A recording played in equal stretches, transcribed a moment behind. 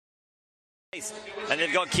And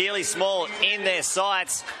they've got Keely Small in their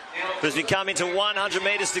sights as we come into 100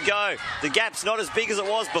 metres to go. The gap's not as big as it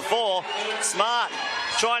was before. Smart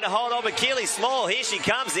trying to hold on, but Keely Small, here she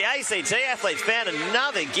comes. The ACT athletes found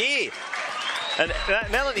another gear. And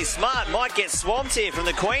Melanie Smart might get swamped here from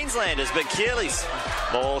the Queenslanders, but Keely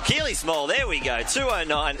Small, there we go,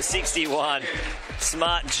 209.61.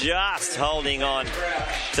 Smart just holding on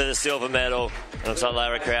to the silver medal. Looks like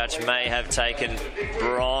Lara Crouch may have taken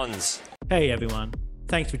bronze. Hey everyone,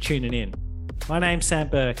 thanks for tuning in. My name's Sam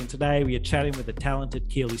Burke and today we are chatting with the talented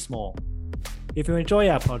Keely Small. If you enjoy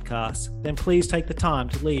our podcast, then please take the time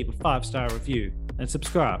to leave a 5-star review and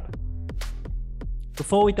subscribe.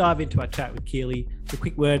 Before we dive into our chat with Keely, a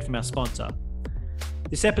quick word from our sponsor.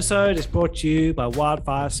 This episode is brought to you by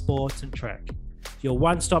Wildfire Sports and Trek, your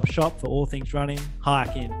one-stop shop for all things running,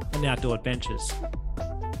 hiking and outdoor adventures.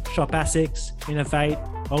 Shop ASICS, Innovate,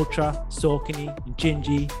 Ultra, Saucony,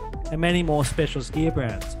 Gingy, and many more specialist gear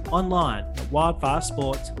brands online at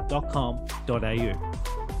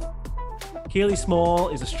wildfiresports.com.au. Keely Small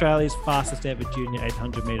is Australia's fastest ever junior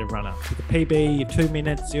 800 metre runner with a PB of 2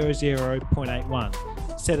 minutes 00.81,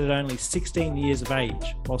 set at only 16 years of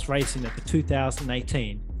age whilst racing at the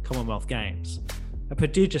 2018 Commonwealth Games. A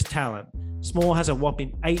prodigious talent, Small has a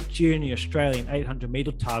whopping 8 junior Australian 800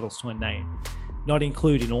 metre titles to her name, not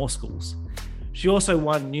including all schools. She also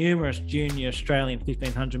won numerous junior Australian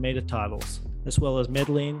 1500 metre titles, as well as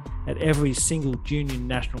medaling at every single junior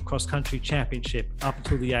national cross-country championship up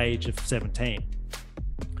until the age of 17.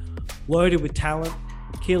 Loaded with talent,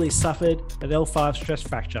 Keely suffered an L5 stress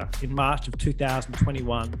fracture in March of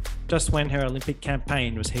 2021, just when her Olympic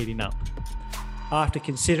campaign was heating up. After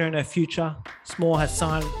considering her future, Small has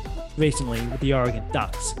signed recently with the Oregon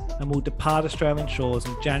Ducks and will depart Australian shores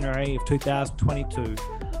in January of 2022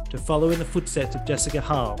 to follow in the footsteps of Jessica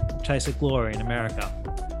Hull and chase her glory in America.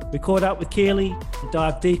 We caught up with Keely and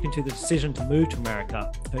dived deep into the decision to move to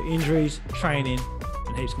America, her injuries, training,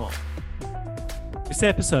 and heaps more. This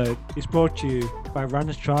episode is brought to you by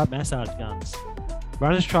Runners Tribe Massage Guns.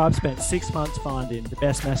 Runners Tribe spent 6 months finding the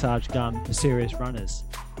best massage gun for serious runners.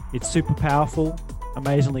 It's super powerful,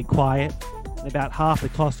 amazingly quiet, and about half the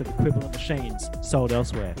cost of equivalent machines sold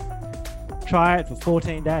elsewhere. Try it for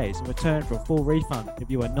 14 days and return for a full refund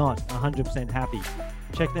if you are not 100% happy.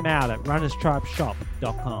 Check them out at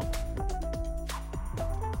runnerstribeshop.com.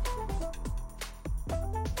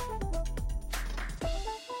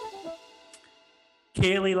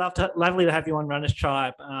 Keely, lovely to have you on Runners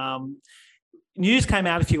Tribe. News came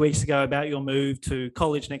out a few weeks ago about your move to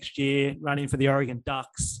college next year, running for the Oregon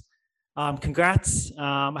Ducks. Congrats.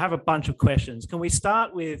 I have a bunch of questions. Can we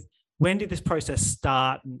start with when did this process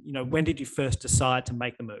start? And, when did you first decide to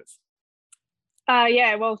make the move?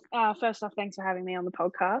 First off, thanks for having me on the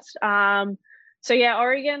podcast.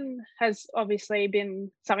 Oregon has obviously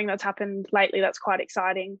been something that's happened lately that's quite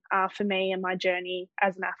exciting for me and my journey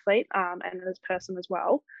as an athlete and as a person as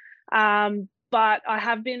well. But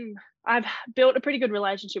I've built a pretty good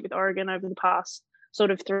relationship with Oregon over the past sort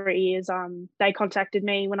of 3 years. They contacted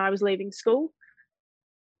me when I was leaving school.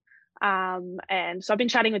 And so I've been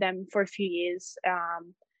chatting with them for a few years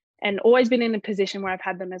and always been in a position where I've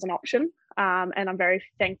had them as an option. And I'm very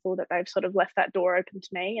thankful that they've sort of left that door open to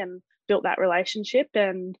me and built that relationship,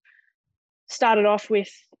 and started off with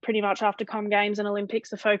pretty much after Com Games and Olympics,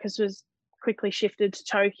 the focus was quickly shifted to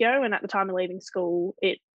Tokyo. And at the time of leaving school,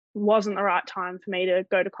 it wasn't the right time for me to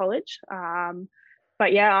go to college.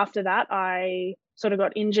 After that, I sort of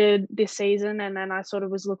got injured this season, and then I sort of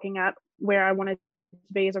was looking at where I wanted to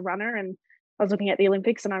be as a runner, and I was looking at the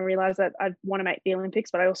Olympics, and I realized that I want to make the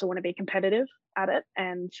Olympics, but I also want to be competitive at it.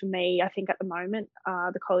 And for me, I think at the moment,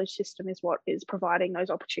 the college system is what is providing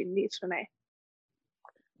those opportunities for me.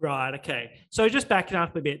 Right. Okay. So just backing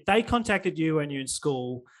up a bit, they contacted you when you're in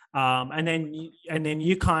school, and then you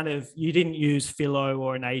didn't use Philo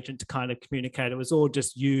or an agent to kind of communicate. It was all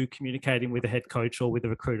just you communicating with a head coach or with a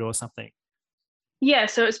recruiter or something. Yeah.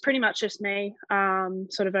 So it's pretty much just me,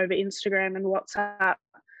 sort of over Instagram and WhatsApp,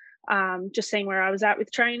 just seeing where I was at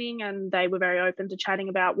with training, and they were very open to chatting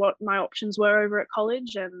about what my options were over at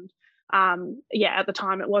college. And at the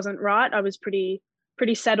time it wasn't right. I was pretty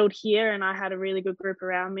settled here, and I had a really good group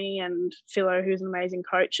around me, and Philo, who's an amazing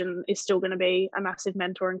coach and is still going to be a massive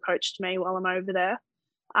mentor and coach to me while I'm over there.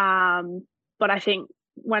 But I think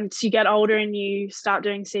once you get older and you start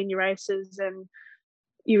doing senior races, and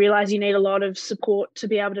you realize you need a lot of support to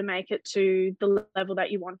be able to make it to the level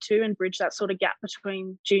that you want to, and bridge that sort of gap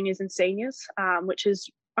between juniors and seniors, which is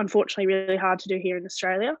unfortunately really hard to do here in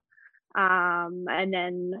Australia. And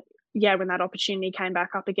then when that opportunity came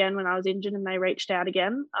back up again when I was injured and they reached out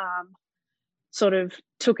again, sort of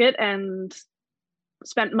took it and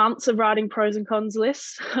spent months of writing pros and cons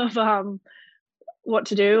lists of what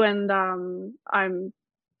to do. And I'm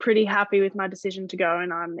pretty happy with my decision to go,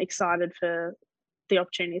 and I'm excited for the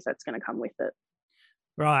opportunities that's going to come with it.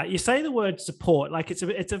 Right. You say the word support, like it's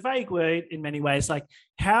a vague word in many ways. Like,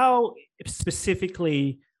 how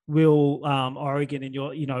specifically will Oregon, in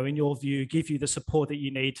your view, give you the support that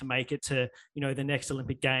you need to make it to, the next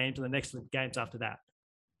Olympic Games and the next Olympic Games after that?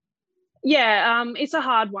 Yeah, it's a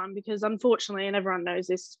hard one because unfortunately, and everyone knows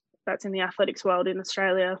this, that's in the athletics world in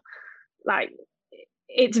Australia, like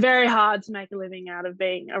it's very hard to make a living out of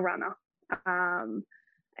being a runner.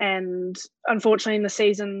 And unfortunately, in the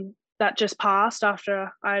season that just passed,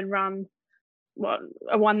 after I had won the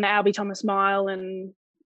Albie Thomas Mile and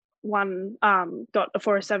got a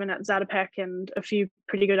 4:07 at Zatopek and a few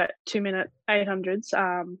pretty good at 2-minute 800s.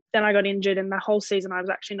 Then I got injured, and the whole season I was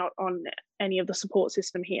actually not on any of the support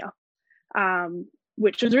system here,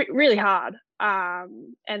 which was really hard.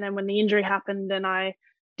 And then when the injury happened and I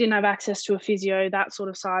didn't have access to a physio, that sort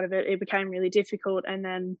of side of it, it became really difficult. And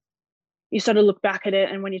then you sort of look back at it,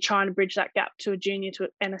 and when you're trying to bridge that gap to a junior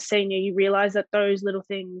and a senior, you realize that those little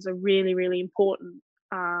things are really, really important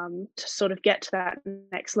to sort of get to that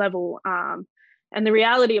next level. And the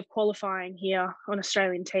reality of qualifying here on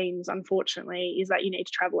Australian teams, unfortunately, is that you need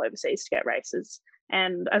to travel overseas to get races.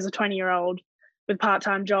 And as a 20-year-old with a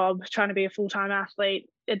part-time job, trying to be a full-time athlete,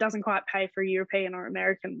 it doesn't quite pay for a European or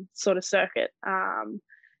American sort of circuit.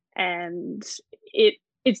 And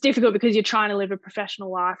it's difficult because you're trying to live a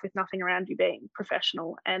professional life with nothing around you being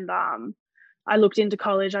professional. And I looked into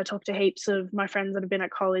college. I talked to heaps of my friends that have been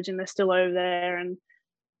at college and they're still over there. And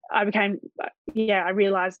I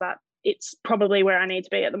realized that it's probably where I need to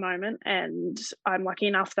be at the moment. And I'm lucky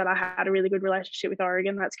enough that I had a really good relationship with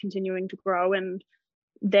Oregon that's continuing to grow, and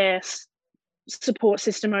their support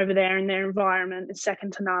system over there and their environment is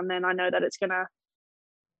second to none. And I know that it's going to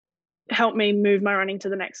help me move my running to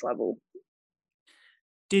the next level.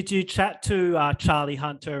 Did you chat to Charlie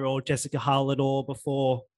Hunter or Jessica Hull at all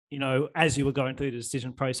before, as you were going through the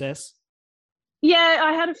decision process? Yeah,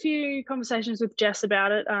 I had a few conversations with Jess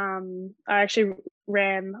about it. I actually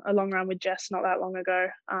ran a long run with Jess not that long ago,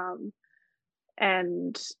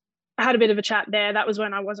 and I had a bit of a chat there. That was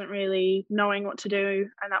when I wasn't really knowing what to do,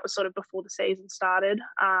 and that was sort of before the season started.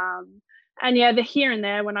 And yeah, the here and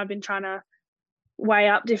there when I've been trying to weigh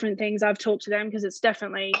up different things, I've talked to them, because it's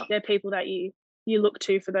definitely, they're people that you look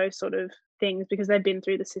to for those sort of things because they've been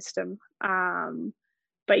through the system.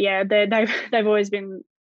 But yeah, they've always been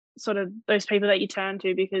sort of those people that you turn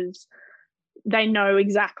to because they know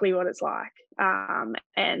exactly what it's like.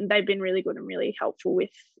 And they've been really good and really helpful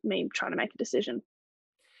with me trying to make a decision.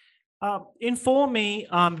 Inform me,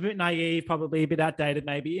 a bit naive, probably a bit outdated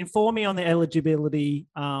maybe, inform me on the eligibility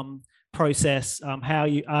process. How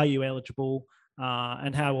are you eligible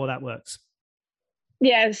and how all that works?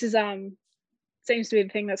 Yeah, this is seems to be the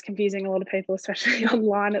thing that's confusing a lot of people, especially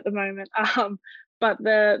online at the moment. But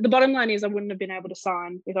the bottom line is I wouldn't have been able to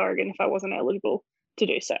sign with Oregon if I wasn't eligible to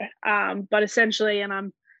do so. But essentially, and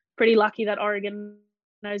I'm pretty lucky that Oregon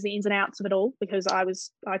knows the ins and outs of it all, because I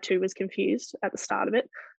too was confused at the start of it.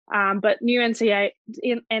 But new NCAA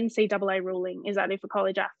ruling is that if a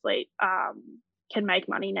college athlete can make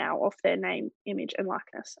money now off their name, image, and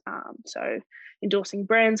likeness. So endorsing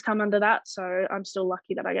brands come under that. So I'm still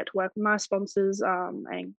lucky that I get to work with my sponsors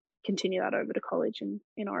and continue that over to college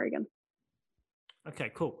in Oregon.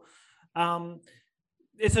 Okay, cool.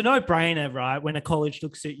 It's a no-brainer, right? When a college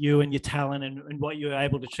looks at you and your talent and what you're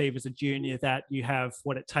able to achieve as a junior, that you have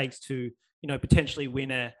what it takes to, potentially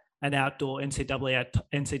win an outdoor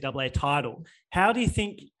NCAA title. How do you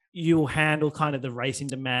think you'll handle kind of the racing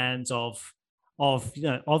demands of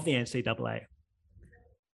the NCAA?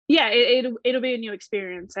 Yeah, it'll be a new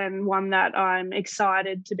experience and one that I'm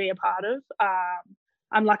excited to be a part of.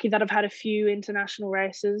 I'm lucky that I've had a few international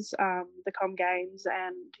races, the Com Games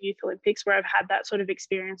and Youth Olympics, where I've had that sort of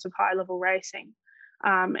experience of high-level racing.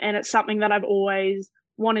 And it's something that I've always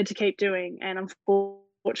wanted to keep doing. And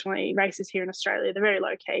unfortunately, races here in Australia, they're very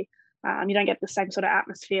low-key. You don't get the same sort of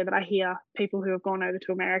atmosphere that I hear people who have gone over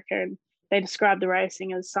to America, and they describe the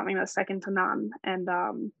racing as something that's second to none. And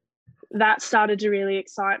that started to really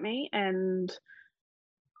excite me. And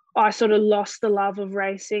I sort of lost the love of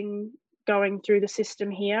racing going through the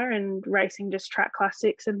system here and racing just track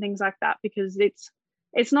classics and things like that, because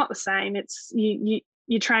it's not the same. It's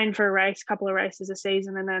you train for a race, couple of races a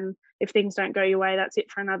season, and then if things don't go your way, that's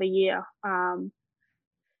it for another year. And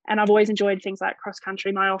I've always enjoyed things like cross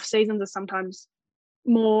country. My off seasons are sometimes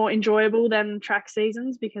more enjoyable than track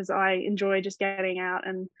seasons because I enjoy just getting out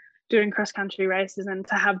and doing cross country races, and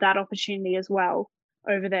to have that opportunity as well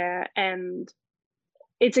over there. And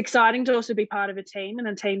it's exciting to also be part of a team, and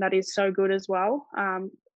a team that is so good as well.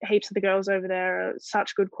 Heaps of the girls over there are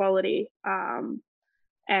such good quality.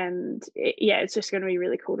 It's just going to be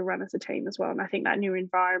really cool to run as a team as well. And I think that new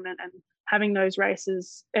environment and having those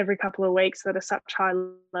races every couple of weeks that are such high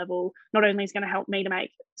level not only is going to help me to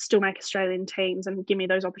still make Australian teams and give me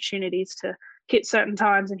those opportunities to hit certain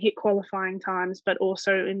times and hit qualifying times, but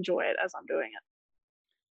also enjoy it as I'm doing it.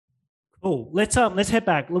 Cool. Let's head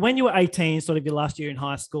back. When you were 18, sort of your last year in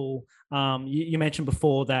high school, you mentioned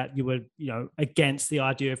before that you were, against the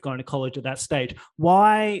idea of going to college at that stage.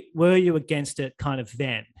 Why were you against it kind of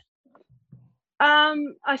then?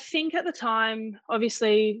 I think at the time,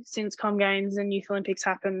 obviously, since Com Games and Youth Olympics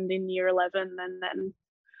happened in year 11, and then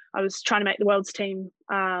I was trying to make the world's team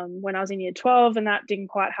when I was in year 12, and that didn't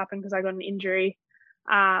quite happen because I got an injury.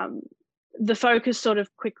 The focus sort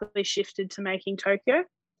of quickly shifted to making Tokyo.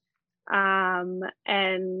 And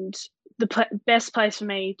the best place for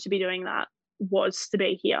me to be doing that was to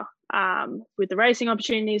be here, with the racing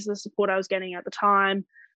opportunities, the support I was getting at the time.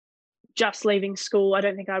 Just leaving school, I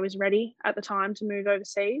don't think I was ready at the time to move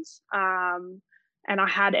overseas, and I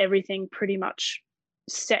had everything pretty much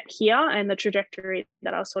set here, and the trajectory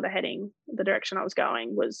that I was sort of heading, the direction I was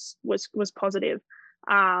going was positive.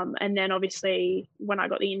 And then obviously when I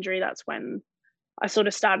got the injury, that's when I sort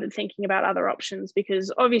of started thinking about other options,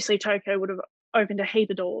 because obviously Tokyo would have opened a heap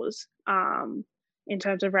of doors in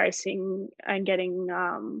terms of racing and getting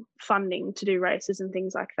funding to do races and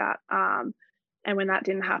things like that. And when that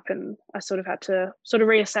didn't happen, I sort of had to sort of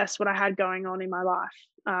reassess what I had going on in my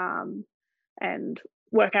life and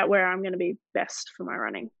work out where I'm going to be best for my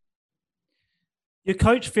running. Your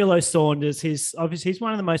coach, Philo Saunders, he's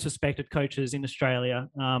one of the most respected coaches in Australia.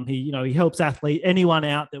 He helps anyone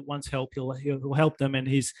out that wants help, he'll help them, and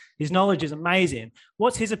his knowledge is amazing.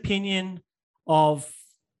 What's his opinion of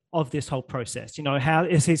this whole process? How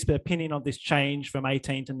is his opinion of this change from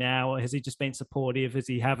 18 to now, or has he just been supportive? Does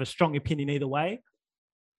he have a strong opinion either way?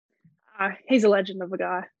 He's a legend of a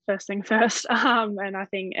guy, first thing first. And I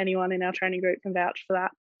think anyone in our training group can vouch for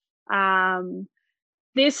that.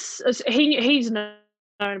 He's known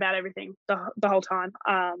about everything the whole time.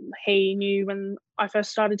 He knew when I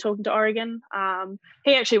first started talking to Oregon.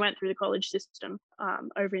 He actually went through the college system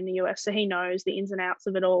over in the US, so he knows the ins and outs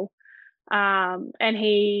of it all. And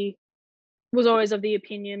he was always of the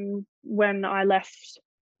opinion when I left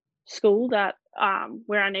school that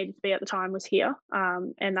where I needed to be at the time was here,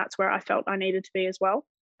 and that's where I felt I needed to be as well.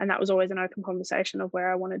 And that was always an open conversation of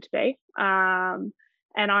where I wanted to be.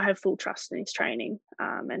 And I have full trust in his training,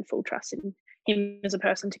 and full trust in him as a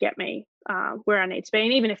person to get me where I need to be.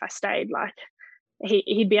 And even if I stayed, like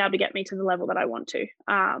he'd be able to get me to the level that I want to.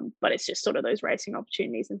 But it's just sort of those racing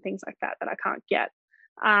opportunities and things like that I can't get.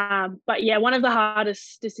 But yeah, one of the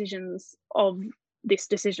hardest decisions of this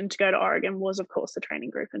decision to go to Oregon was, of course, the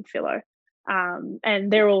training group and Philo.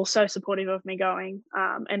 And they're all so supportive of me going,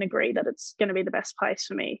 and agree that it's going to be the best place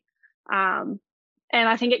for me. And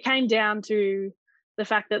I think it came down to the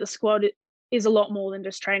fact that the squad is a lot more than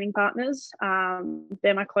just training partners.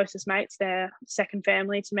 They're my closest mates. They're second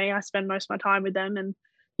family to me. I spend most of my time with them, and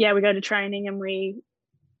yeah, we go to training and we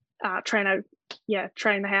train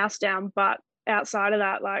the house down. But outside of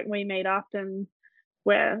that, like, we meet up and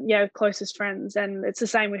we're closest friends. And it's the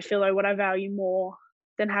same with Philo. What I value more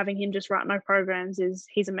than having him just write my programs is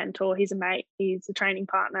he's a mentor, he's a mate, he's a training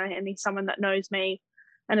partner, and he's someone that knows me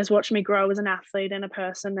and has watched me grow as an athlete and a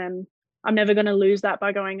person. And I'm never going to lose that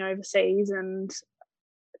by going overseas and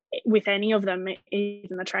with any of them,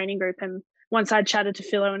 even the training group. And once I'd chatted to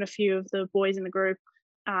Philo and a few of the boys in the group,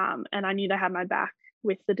 and I knew they had my back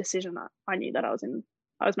with the decision, that I knew that I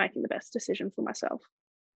was making the best decision for myself.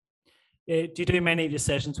 Yeah, do you do many of your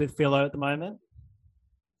sessions with Philo at the moment?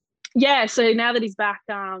 Yeah, so now that he's back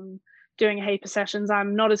doing a heap of sessions,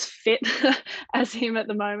 I'm not as fit as him at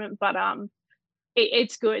the moment, but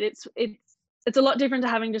it's good. It's a lot different to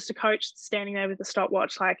having just a coach standing there with a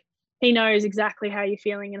stopwatch. Like, he knows exactly how you're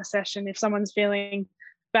feeling in a session. If someone's feeling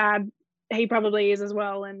bad, he probably is as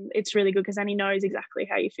well, and it's really good because then he knows exactly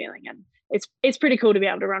how you're feeling, and it's pretty cool to be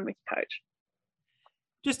able to run with your coach.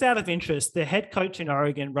 Just out of interest, the head coach in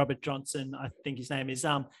Oregon, Robert Johnson, I think his name is,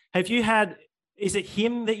 is it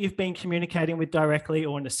him that you've been communicating with directly,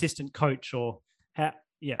 or an assistant coach, or how?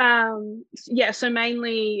 Yeah. So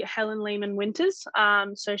mainly Helen Lehman Winters.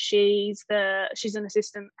 So she's an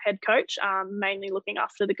assistant head coach, mainly looking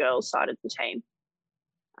after the girls' side of the team.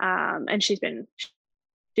 And she's been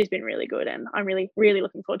really good, and I'm really, really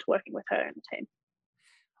looking forward to working with her and the team.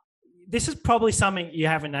 This is probably something you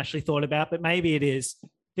haven't actually thought about, but maybe it is.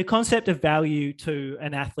 the concept of value to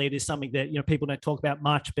an athlete is something that, people don't talk about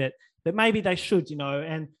much, but maybe they should,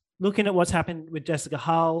 and looking at what's happened with Jessica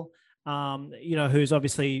Hull, who's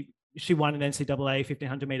obviously, she won an NCAA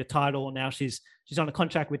 1500 meter title. And now she's on a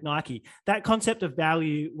contract with Nike. That concept of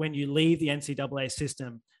value when you leave the NCAA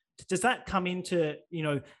system, does that come into,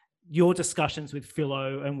 your discussions with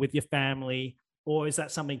Philo and with your family, or is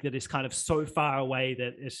that something that is kind of so far away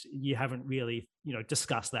that you haven't really,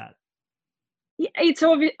 discussed that? Yeah, it's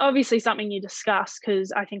obviously something you discuss,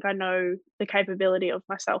 because I think I know the capability of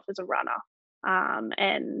myself as a runner.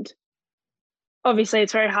 And obviously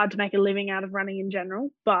it's very hard to make a living out of running in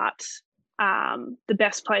general, but the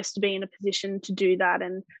best place to be in a position to do that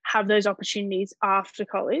and have those opportunities after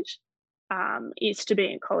college is to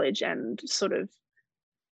be in college and sort of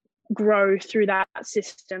grow through that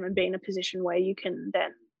system and be in a position where you can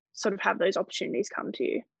then sort of have those opportunities come to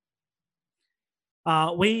you.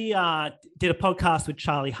 We did a podcast with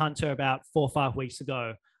Charlie Hunter about 4 or 5 weeks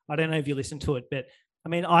ago. I don't know if you listened to it, but I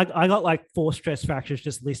mean, I got like 4 stress fractures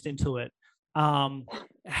just listening to it.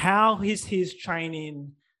 How is his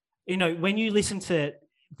training, when you listen to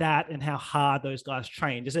that and how hard those guys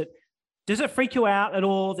train, does it freak you out at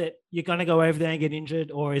all that you're going to go over there and get injured,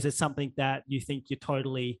 or is it something that you think you're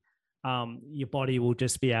totally, your body will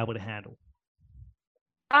just be able to handle?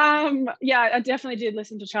 Yeah, I definitely did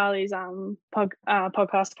listen to Charlie's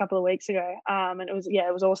podcast a couple of weeks ago, and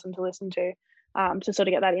it was awesome to listen to sort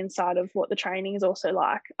of get that insight of what the training is also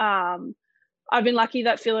like. I've been lucky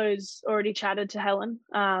that Philo's already chatted to Helen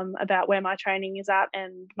about where my training is at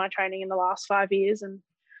and my training in the last 5 years, and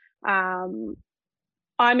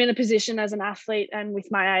I'm in a position as an athlete and with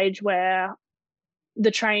my age where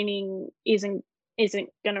the training isn't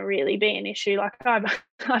going to really be an issue. Like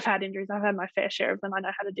I've had injuries, I've had my fair share of them. I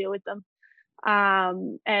know how to deal with them.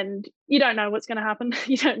 And you don't know what's going to happen.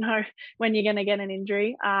 You don't know when you're going to get an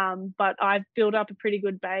injury. But I've built up a pretty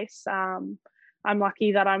good base. I'm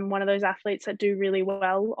lucky that I'm one of those athletes that do really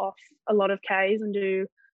well off a lot of Ks and do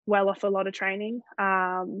well off a lot of training.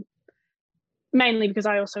 Mainly because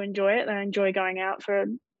I also enjoy it. I enjoy going out for a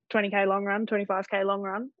 20K long run, 25K long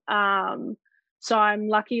run. So I'm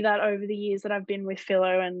lucky that over the years that I've been with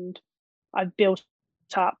Philo and I've built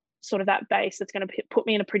up sort of that base that's going to put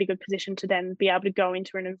me in a pretty good position to then be able to go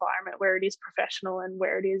into an environment where it is professional and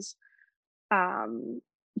where it is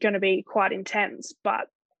going to be quite intense. But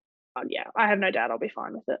yeah, I have no doubt I'll be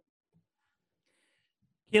fine with it.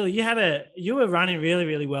 Keely, you were running really,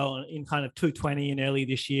 really well in kind of 220 in early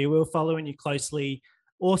this year. We were following you closely.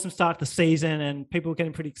 Awesome start to the season, and people were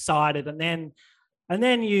getting pretty excited. And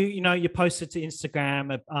then you posted to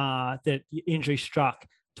Instagram that your injury struck.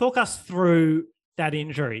 Talk us through that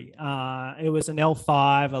injury. It was an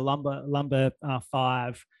L5, a lumbar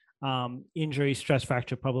 5 injury, stress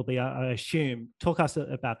fracture, probably, I assume. Talk us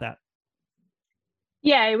about that.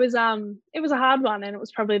 Yeah, it was a hard one, and it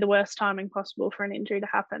was probably the worst timing possible for an injury to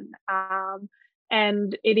happen.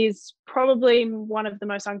 And it is probably one of the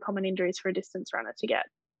most uncommon injuries for a distance runner to get.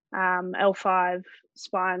 L5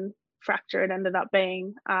 spine fracture, it ended up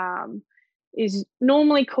being, is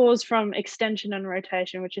normally caused from extension and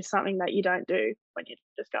rotation, which is something that you don't do when you're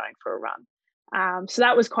just going for a run. So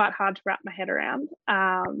that was quite hard to wrap my head around.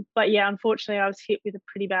 But yeah, unfortunately, I was hit with a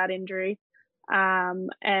pretty bad injury.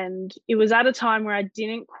 And it was at a time where I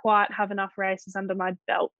didn't quite have enough races under my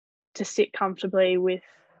belt to sit comfortably with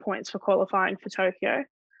points for qualifying for Tokyo,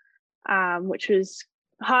 which was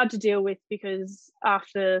hard to deal with, because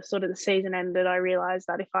after sort of the season ended, I realized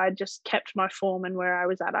that if I just kept my form and where I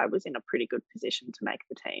was at, I was in a pretty good position to make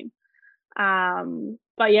the team.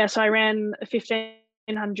 But yeah, so I ran a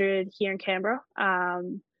 1500 here in Canberra,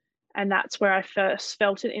 and that's where I first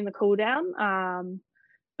felt it in the cool down.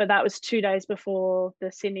 But that was 2 days before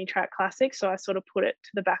the Sydney Track Classic, so I sort of put it to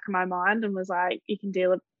the back of my mind and was like, you can deal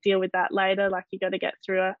with that later. Like, you got to get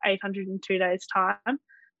through a 800 in 2 days time,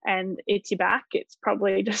 and it's your back. It's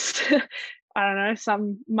probably just I don't know,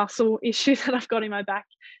 some muscle issue that I've got in my back.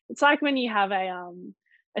 It's like when you have a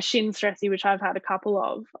shin stressy, which I've had a couple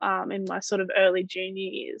of in my sort of early junior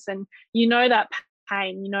years, and that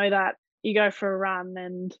pain, that you go for a run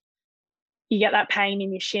and you get that pain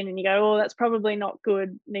in your shin and you go, oh, that's probably not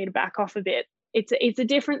good, need to back off a bit. It's a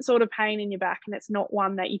different sort of pain in your back, and it's not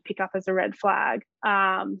one that you pick up as a red flag.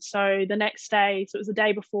 So the next day, so it was the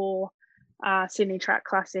day before Sydney Track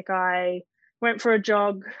Classic, I went for a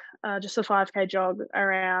jog, just a 5K jog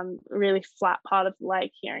around a really flat part of the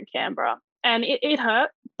lake here in Canberra. And it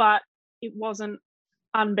hurt, but it wasn't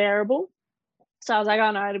unbearable. So I was like,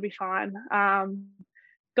 oh no, it'll be fine.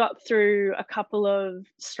 got through a couple of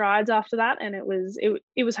strides after that, and it was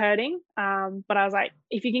hurting. But I was like,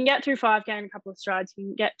 if you can get through 5K in a couple of strides, you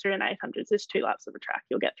can get through an 800. There's 2 laps of a track.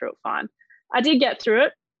 You'll get through it fine. I did get through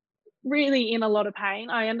it, really in a lot of pain.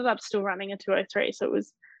 I ended up still running a 2:03, so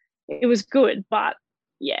it was good, but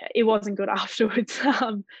yeah, it wasn't good afterwards.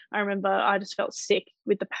 I remember I just felt sick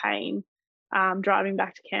with the pain driving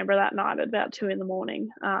back to Canberra that night at about 2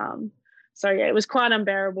 a.m. So yeah, it was quite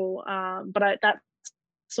unbearable. But that's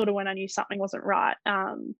sort of when I knew something wasn't right.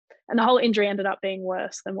 And the whole injury ended up being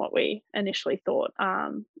worse than what we initially thought.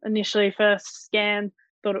 Initially, first scan,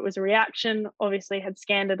 thought it was a reaction. Obviously, had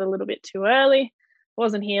scanned it a little bit too early.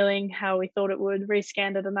 Wasn't healing how we thought it would.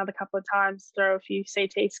 Rescanned it another couple of times, throw a few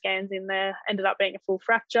CT scans in there. Ended up being a full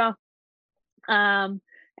fracture. And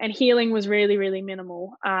healing was really, really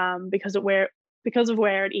minimal because of where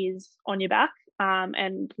it is on your back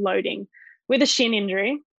and loading. With a shin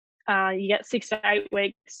injury, you get 6 to 8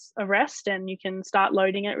 weeks of rest, and you can start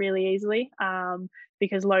loading it really easily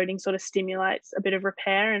because loading sort of stimulates a bit of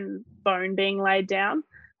repair and bone being laid down.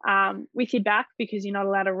 With your back, because you're not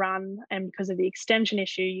allowed to run, and because of the extension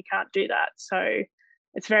issue, you can't do that. So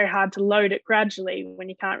it's very hard to load it gradually when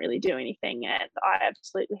you can't really do anything. And I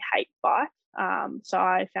absolutely hate bike. So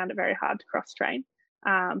I found it very hard to cross train.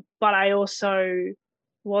 But I also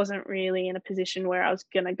wasn't really in a position where I was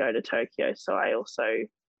going to go to Tokyo. So I also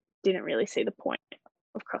didn't really see the point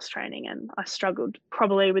of cross training, and I struggled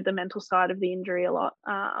probably with the mental side of the injury a lot.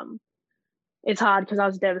 It's hard because I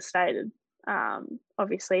was devastated.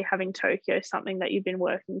 Obviously having Tokyo, something that you've been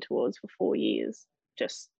working towards for 4 years,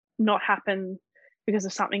 just not happen because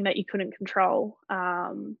of something that you couldn't control.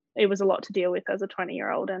 It was a lot to deal with as a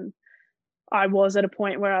 20-year-old, and I was at a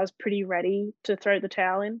point where I was pretty ready to throw the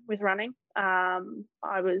towel in with running.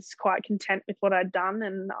 I was quite content with what I'd done,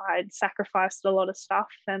 and I'd sacrificed a lot of stuff,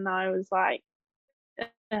 and I was like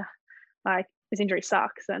this injury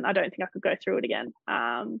sucks, and I don't think I could go through it again.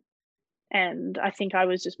 And I think I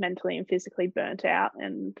was just mentally and physically burnt out,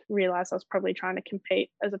 and realized I was probably trying to compete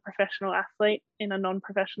as a professional athlete in a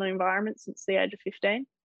non-professional environment since the age of 15,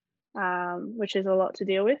 which is a lot to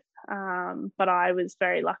deal with. But I was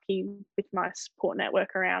very lucky with my support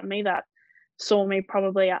network around me that saw me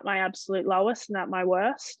probably at my absolute lowest and at my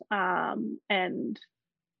worst, and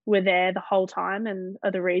were there the whole time, and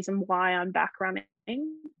are the reason why I'm back running,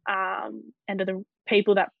 and are the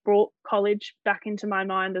people that brought college back into my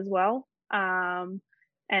mind as well,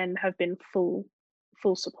 and have been full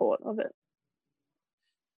support of it.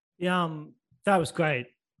 Yeah, that was great.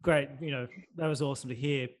 That was awesome to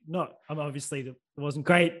hear. Obviously it wasn't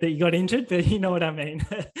great that you got injured, but you know what I mean.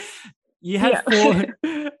 You had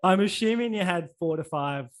 4. I'm assuming you had 4 to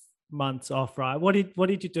 5 months off, right? What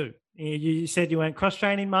did you do? You said you weren't cross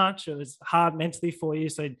training much. It was hard mentally for you.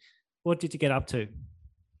 So what did you get up to?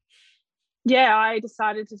 Yeah, I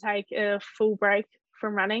decided to take a full break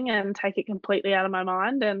from running and take it completely out of my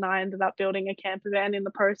mind, and I ended up building a camper van in the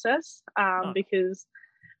process, because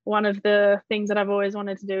one of the things that I've always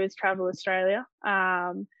wanted to do is travel Australia,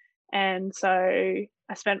 and so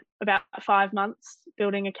I spent about 5 months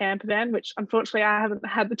building a camper van, which unfortunately I haven't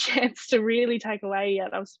had the chance to really take away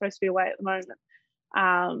yet. I was supposed to be away at the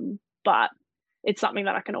moment, but it's something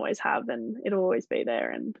that I can always have, and it'll always be there.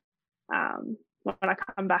 And when I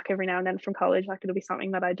come back every now and then from college, like, it'll be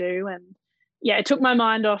something that I do. And yeah, it took my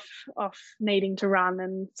mind off needing to run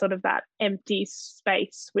and sort of that empty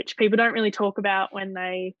space, which people don't really talk about when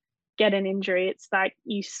they get an injury. It's like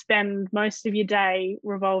you spend most of your day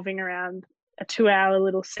revolving around a 2-hour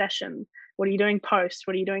little session. What are you doing post?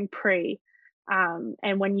 What are you doing pre?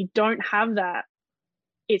 And when you don't have that,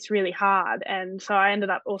 it's really hard. And so I ended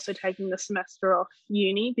up also taking the semester off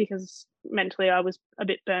uni because mentally I was a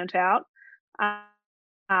bit burnt out.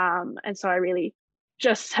 And so I really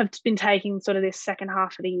just have been taking sort of this second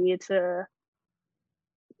half of the year to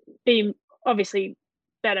be obviously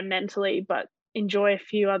better mentally, but enjoy a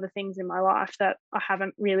few other things in my life that I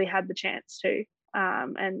haven't really had the chance to.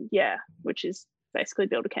 And yeah, which is basically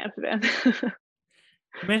build a camper van.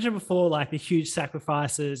 You mentioned before, like, the huge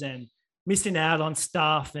sacrifices and missing out on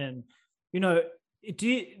stuff, and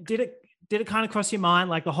did it kind of cross your mind,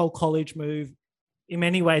 like, the whole college move in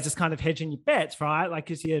many ways is kind of hedging your bets, right? Like,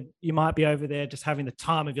 because you might be over there just having the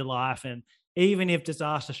time of your life, and even if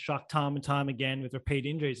disaster struck time and time again with repeat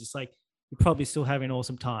injuries, it's like you're probably still having an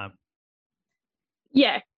awesome time.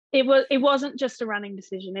 Yeah, it wasn't just a running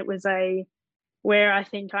decision. It was where I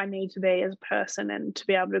think I need to be as a person and to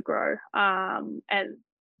be able to grow. And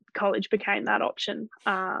college became that option.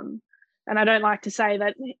 And I don't like to say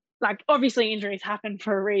that, like, obviously injuries happen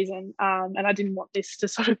for a reason. And I didn't want this to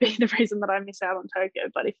sort of be the reason that I miss out on Tokyo.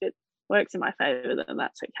 But if it works in my favor, then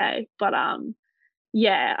that's okay. But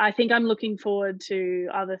yeah, I think I'm looking forward to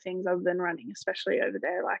other things other than running, especially over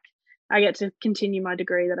there. Like, I get to continue my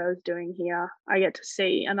degree that I was doing here. I get to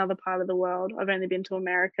see another part of the world. I've only been to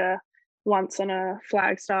America once on a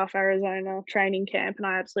Flagstaff, Arizona training camp, and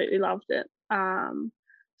I absolutely loved it.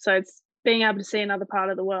 So it's being able to see another part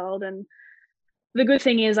of the world. And the good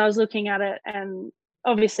thing is I was looking at it, and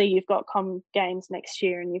obviously you've got Com Games next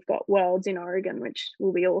year and you've got Worlds in Oregon, which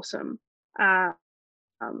will be awesome.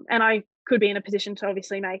 And I could be in a position to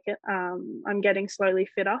obviously make it. I'm getting slowly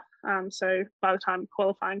fitter. So by the time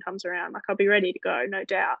qualifying comes around, like, I'll be ready to go, no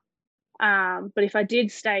doubt. But if I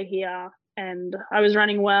did stay here and I was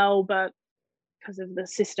running well, but because of the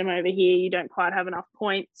system over here, you don't quite have enough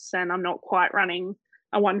points, and I'm not quite running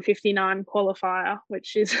a 159 qualifier,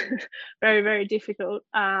 which is very, very difficult.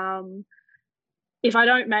 If I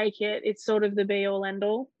don't make it, it's sort of the be all end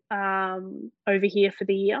all over here for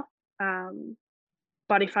the year.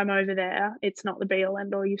 But if I'm over there, it's not the be all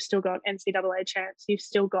end all. You've still got NCAA champs. You've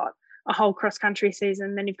still got a whole cross country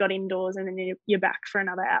season. Then you've got indoors, and then you're back for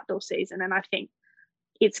another outdoor season. And I think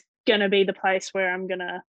it's going to be the place where I'm going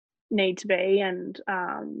to need to be. And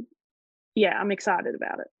yeah, I'm excited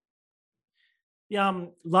about it. Yeah.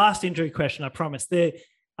 Last injury question, I promise.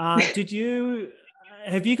 Have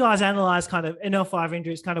you guys analysed kind of NL5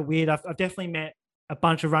 injuries? Kind of weird. I've definitely met a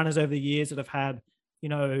bunch of runners over the years that have had, you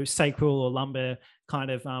know, sacral or lumbar kind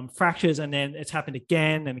of fractures, and then it's happened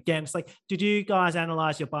again and again. It's like, did you guys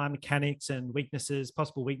analyze your biomechanics and weaknesses,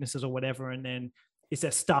 possible weaknesses or whatever? And then is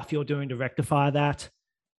there stuff you're doing to rectify that?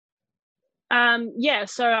 Yeah,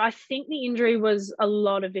 so I think the injury was a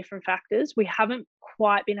lot of different factors. We haven't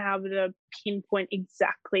quite been able to pinpoint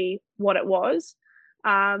exactly what it was.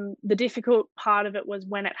 The difficult part of it was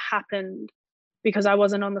when it happened, because I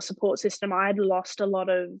wasn't on the support system, I had lost a lot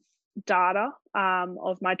of data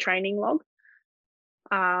of my training log,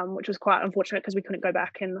 which was quite unfortunate because we couldn't go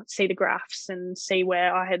back and see the graphs and see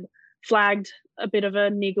where I had flagged a bit of a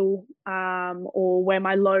niggle, or where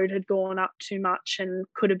my load had gone up too much and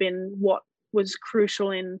could have been what was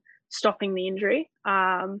crucial in stopping the injury.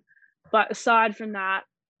 But aside from that,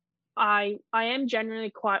 I am generally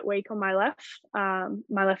quite weak on my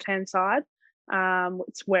left-hand side.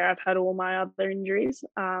 It's where I've had all my other injuries,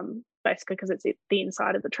 basically because it's the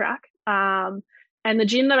inside of the track. And the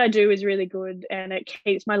gym that I do is really good, and it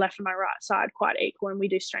keeps my left and my right side quite equal. And we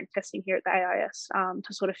do strength testing here at the AIS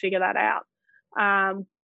to sort of figure that out.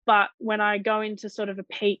 But when I go into sort of a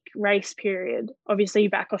peak race period, obviously you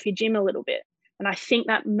back off your gym a little bit. And I think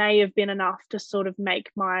that may have been enough to sort of make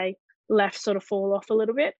my left sort of fall off a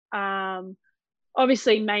little bit.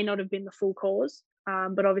 Obviously may not have been the full cause,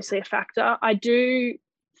 but obviously a factor. I do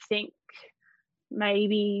think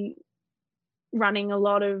maybe running a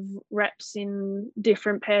lot of reps in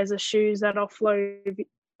different pairs of shoes that offload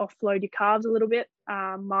your calves a little bit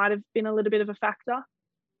might have been a little bit of a factor.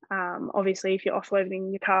 Obviously, if you're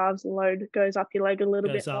offloading your calves, the load goes up your leg a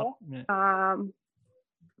little bit more.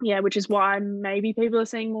 Yeah. Which is why maybe people are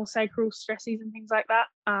seeing more sacral stresses and things like that.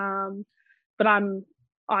 But I'm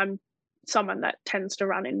someone that tends to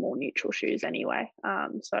run in more neutral shoes anyway.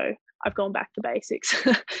 So I've gone back to basics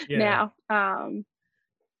now.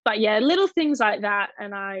 But yeah, little things like that,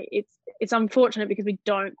 and it's unfortunate because we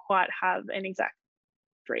don't quite have an exact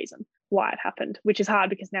reason why it happened, which is hard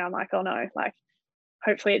because now I'm like, oh no, like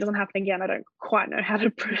hopefully it doesn't happen again. I don't quite know how to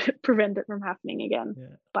prevent it from happening again.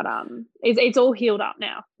 Yeah. But it's all healed up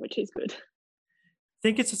now, which is good. I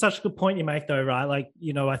think it's such a good point you make though, right? Like,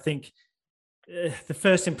 you know, I think the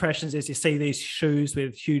first impressions is you see these shoes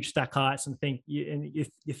with huge stack heights and you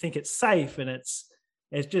think it's safe, and it's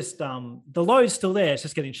just the load's still there. It's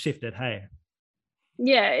just getting shifted. Hey.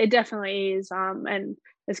 Yeah, it definitely is. And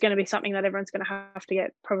it's going to be something that everyone's going to have to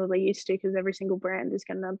get probably used to, because every single brand is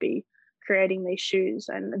going to be creating these shoes,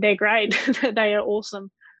 and they're great. They are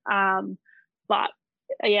awesome. But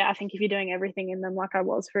yeah, I think if you're doing everything in them like I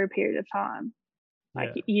was for a period of time,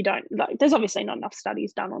 you don't, like, there's obviously not enough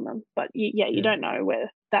studies done on them, but you don't know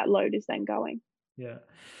where that load is then going. Yeah.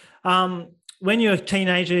 When you're a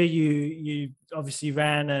teenager, you obviously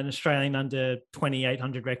ran an Australian under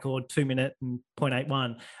 2800 record, 2 minute and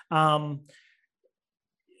 0.81.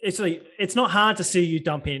 It's not hard to see you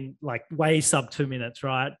dump in like way sub 2 minutes,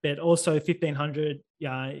 right? But also 1500,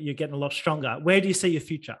 you're getting a lot stronger. Where do you see your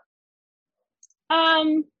future?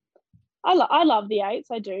 I love the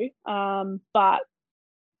eights, I do. But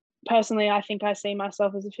personally, I think I see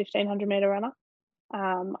myself as a 1500 meter runner.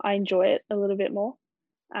 I enjoy it a little bit more.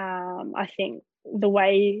 I think the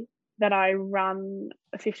way that I run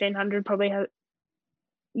a 1500 probably a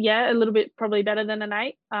little bit probably better than an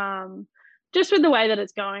 8. just with the way that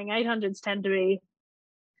it's going, 800s tend to be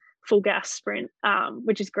full gas sprint,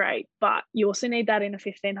 which is great, but you also need that in a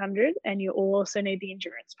 1500, and you also need the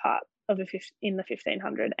endurance part of in the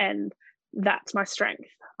 1500, and that's my strength.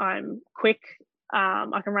 I'm quick.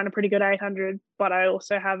 I can run a pretty good 800, but I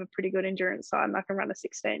also have a pretty good endurance side, and I can run a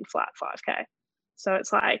 16 flat 5K. So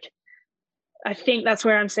it's like, I think that's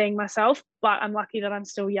where I'm seeing myself, but I'm lucky that I'm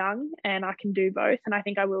still young and I can do both. And I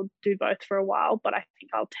think I will do both for a while, but I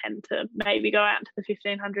think I'll tend to maybe go out into the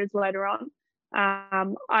 1500s later on.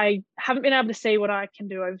 I haven't been able to see what I can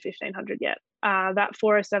do over 1500 yet. That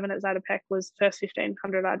 407 at Zatopek was the first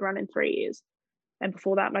 1500 I'd run in 3 years. And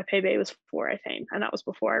before that, my PB was 418, and that was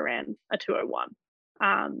before I ran a 201.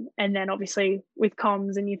 And then obviously with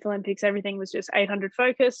comms and Youth Olympics, everything was just 800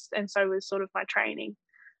 focused, and so was sort of my training.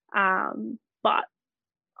 But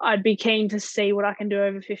I'd be keen to see what I can do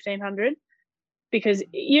over 1500, because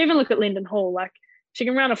you even look at Lyndon Hall, like she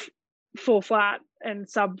can run a 4 flat and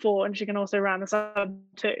sub 4, and she can also run a sub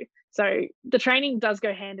 2. So the training does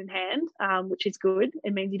go hand in hand, which is good.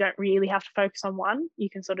 It means you don't really have to focus on one.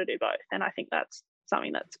 You can sort of do both. And I think that's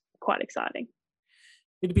something that's quite exciting.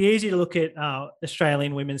 It'd be easy to look at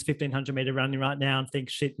Australian women's 1500 meter running right now and think,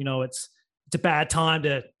 shit, it's a bad time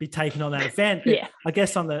to be taking on that event. But yeah. I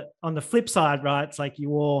guess on the flip side, right, it's like you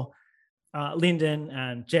wore Lyndon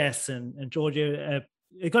and Jess and Georgia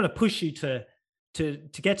are going to push you to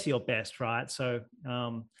get to your best, right? So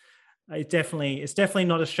it's definitely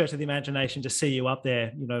not a stretch of the imagination to see you up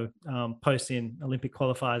there, posting Olympic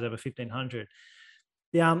qualifiers over 1500.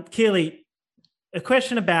 Keely, a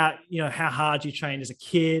question about how hard you trained as a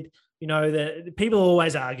kid. The people are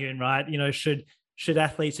always arguing, right? Should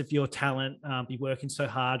athletes of your talent be working so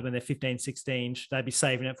hard when they're 15, 16? Should they be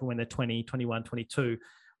saving it for when they're 20, 21, 22?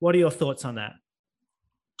 What are your thoughts on that?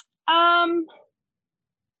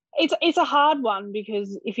 It's a hard one,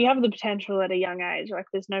 because if you have the potential at a young age, like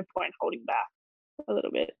there's no point holding back a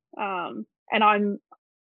little bit. And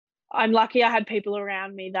I'm lucky I had people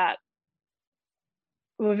around me that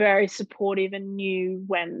were very supportive and knew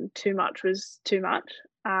when too much was too much.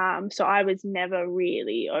 So I was never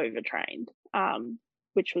really overtrained,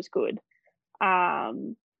 which was good. But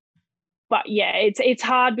yeah, it's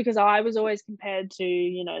hard, because I was always compared to,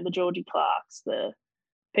 the Georgie Clarks, the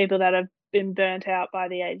people that have been burnt out by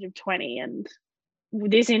the age of 20, and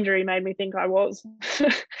this injury made me think I was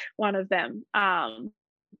one of them.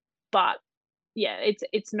 But yeah,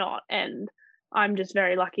 it's not, and I'm just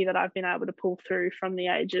very lucky that I've been able to pull through from the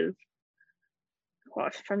age of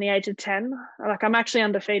 10. Like, I'm actually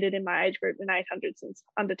undefeated in my age group in 800 since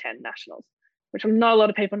under 10 nationals, which not a lot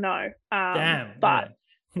of people know. Damn. But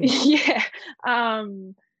yeah.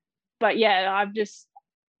 But yeah,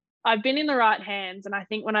 I've been in the right hands. And I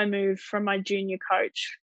think when I moved from my junior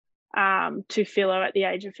coach to Philo at the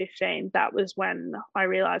age of 15, that was when I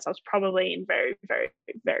realized I was probably in very, very,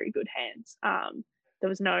 very good hands. There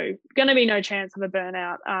was going to be no chance of a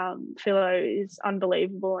burnout. Philo is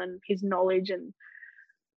unbelievable, and his knowledge and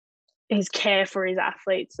his care for his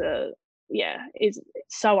athletes is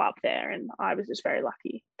so up there. And I was just very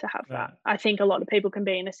lucky to have that. I think a lot of people can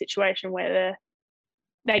be in a situation where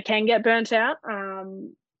they can get burnt out.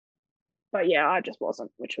 But yeah, I just wasn't,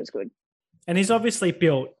 which was good. And he's obviously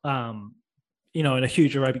built, in a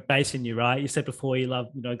huge aerobic base in you, right? You said before you love,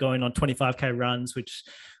 going on 25K runs, which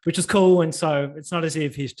is cool. And so it's not as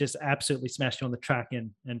if he's just absolutely smashed you on the track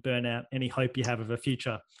and burn out any hope you have of a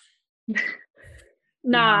future.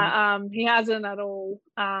 Nah, he hasn't at all.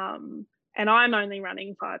 And I'm only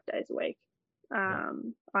running 5 days a week.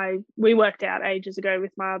 We worked out ages ago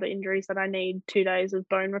with my other injuries that I need 2 days of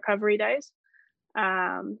bone recovery days,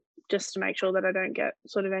 just to make sure that I don't get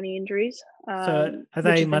sort of any injuries. So are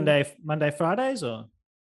they Monday, Fridays, or?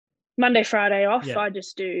 Monday, Friday off. Yeah. I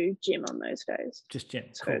just do gym on those days. Just gym.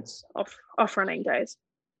 So cool. It's off running days.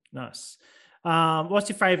 Nice. What's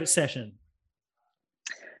your favorite session?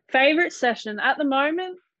 Favorite session at the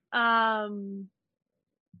moment? I'm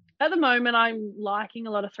liking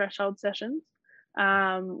a lot of threshold sessions.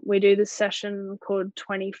 We do this session called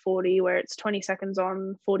 20-40, where it's 20 seconds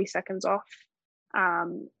on, 40 seconds off,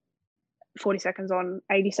 40 seconds on,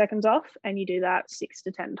 80 seconds off, and you do that 6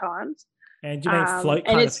 to 10 times. And do you mean float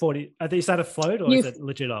kind of 40? Is that a float, or is it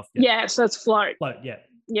legit off? Yeah, so it's float. Float, yeah.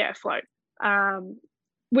 Yeah, float.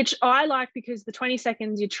 Which I like, because the 20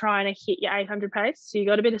 seconds you're trying to hit your 800 pace, so you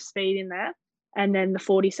got a bit of speed in there, and then the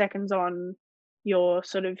 40 seconds on, you're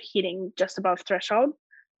sort of hitting just above threshold,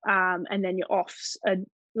 and then your offs are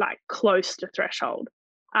like close to threshold.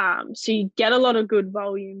 So you get a lot of good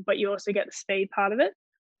volume, but you also get the speed part of it.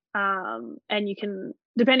 And you can,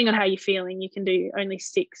 depending on how you're feeling, you can do only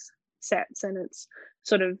 6 sets, and it's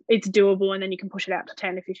sort of it's doable, and then you can push it out to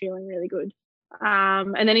 10 if you're feeling really good.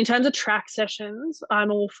 And then in terms of track sessions,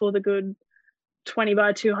 I'm all for the good 20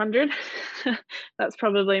 by 200. That's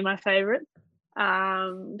probably my favorite.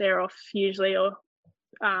 They're off usually or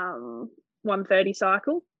 130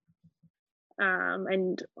 cycle.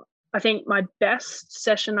 And I think my best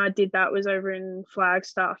session I did that was over in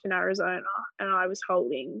Flagstaff in Arizona, and I was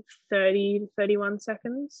holding 30 to 31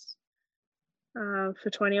 seconds for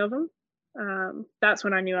 20 of them. That's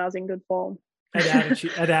when I knew I was in good form. At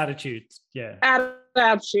altitude, yeah. At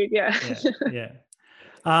altitude, yeah.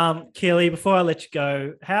 Keely, before I let you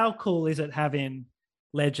go, how cool is it having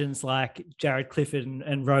legends like Jared Clifford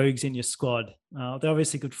and Rogues in your squad? They're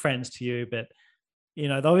obviously good friends to you, but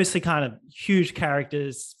they're obviously kind of huge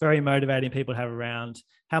characters, very motivating people to have around.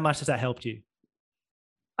 How much has that helped you?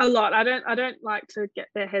 A lot. I don't like to get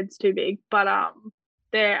their heads too big, but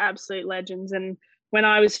they're absolute legends. And when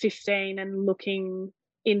I was 15 and looking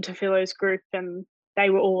into Philo's group, and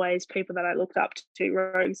they were always people that I looked up to.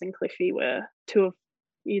 Rogues and Cliffy were two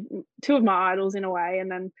of my idols in a way.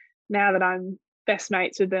 And then now that I'm best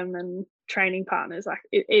mates with them and training partners, like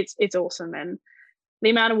it's awesome. And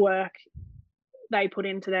the amount of work they put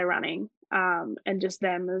into their running, and just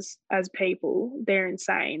them as people, they're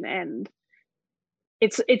insane. And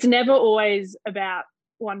it's never always about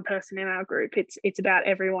one person in our group. It's about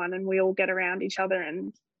everyone, and we all get around each other.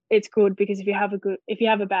 And it's good because if you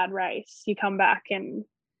have a bad race, you come back and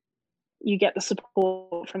you get the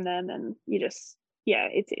support from them, and you just,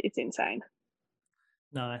 it's insane.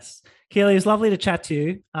 Nice. Keely, it was lovely to chat to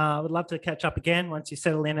you. I would love to catch up again once you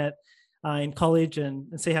settle in college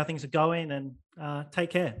and see how things are going, and take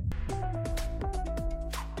care.